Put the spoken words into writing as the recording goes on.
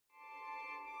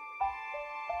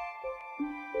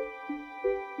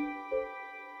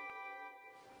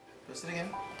Press it again.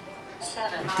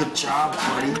 7. Good job,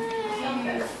 buddy.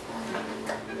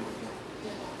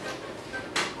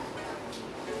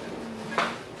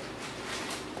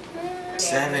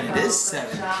 7. It is 7.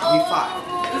 Give me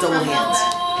 5. Double hands.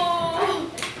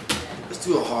 Let's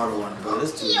do a harder one, bro.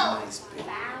 Let's do a nice big.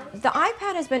 The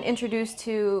iPad has been introduced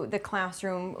to the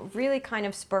classroom really kind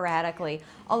of sporadically.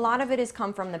 A lot of it has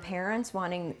come from the parents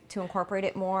wanting to incorporate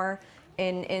it more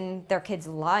in their kids'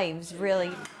 lives,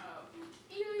 really.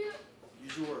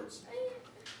 Use your words.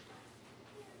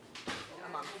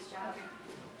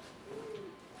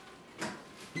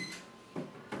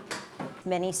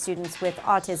 Many students with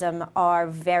autism are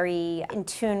very in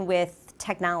tune with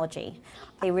technology.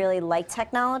 They really like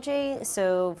technology,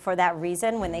 so for that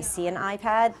reason, when they see an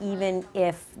iPad, even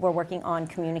if we're working on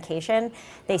communication,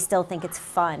 they still think it's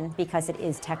fun because it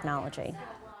is technology.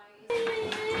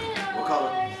 What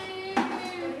color?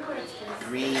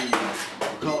 Green.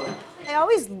 What color? I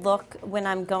always look when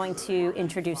I'm going to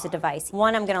introduce a device.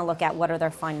 One, I'm going to look at what are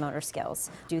their fine motor skills.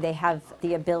 Do they have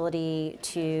the ability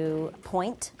to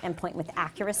point and point with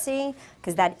accuracy?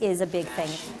 Because that is a big thing.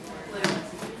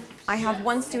 I have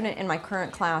one student in my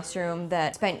current classroom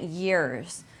that spent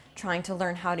years trying to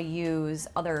learn how to use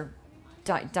other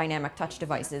dynamic touch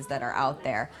devices that are out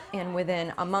there. And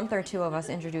within a month or two of us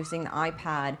introducing the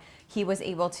iPad, he was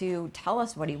able to tell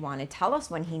us what he wanted, tell us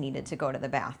when he needed to go to the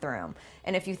bathroom.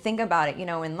 And if you think about it, you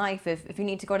know, in life, if you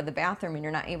need to go to the bathroom and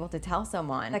you're not able to tell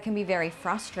someone, that can be very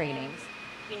frustrating.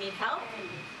 You need help?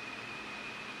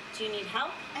 Do you need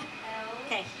help?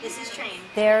 Okay, this is train.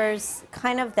 There's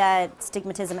kind of that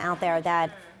stigmatism out there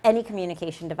that any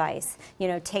communication device, you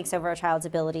know, takes over a child's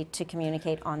ability to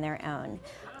communicate on their own.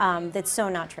 That's so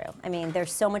not true. I mean,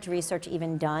 there's so much research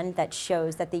even done that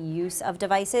shows that the use of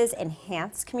devices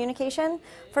enhance communication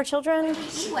for children.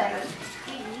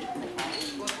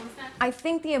 I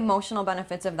think the emotional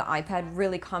benefits of the iPad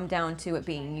really come down to it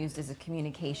being used as a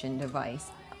communication device.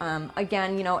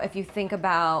 Again, you know, if you think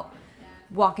about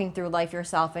walking through life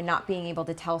yourself and not being able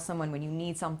to tell someone when you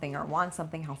need something or want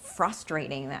something, how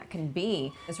frustrating that can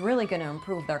be, is really going to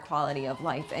improve their quality of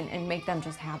life and make them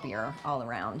just happier all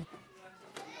around.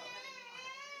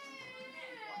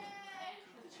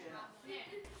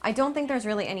 I don't think there's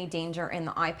really any danger in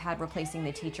the iPad replacing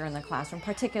the teacher in the classroom,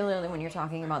 particularly when you're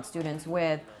talking about students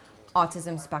with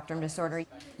autism spectrum disorder.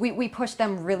 We push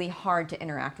them really hard to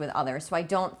interact with others, so I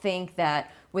don't think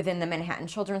that within the Manhattan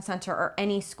Children's Center or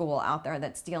any school out there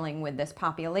that's dealing with this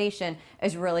population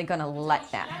is really going to let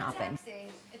that happen.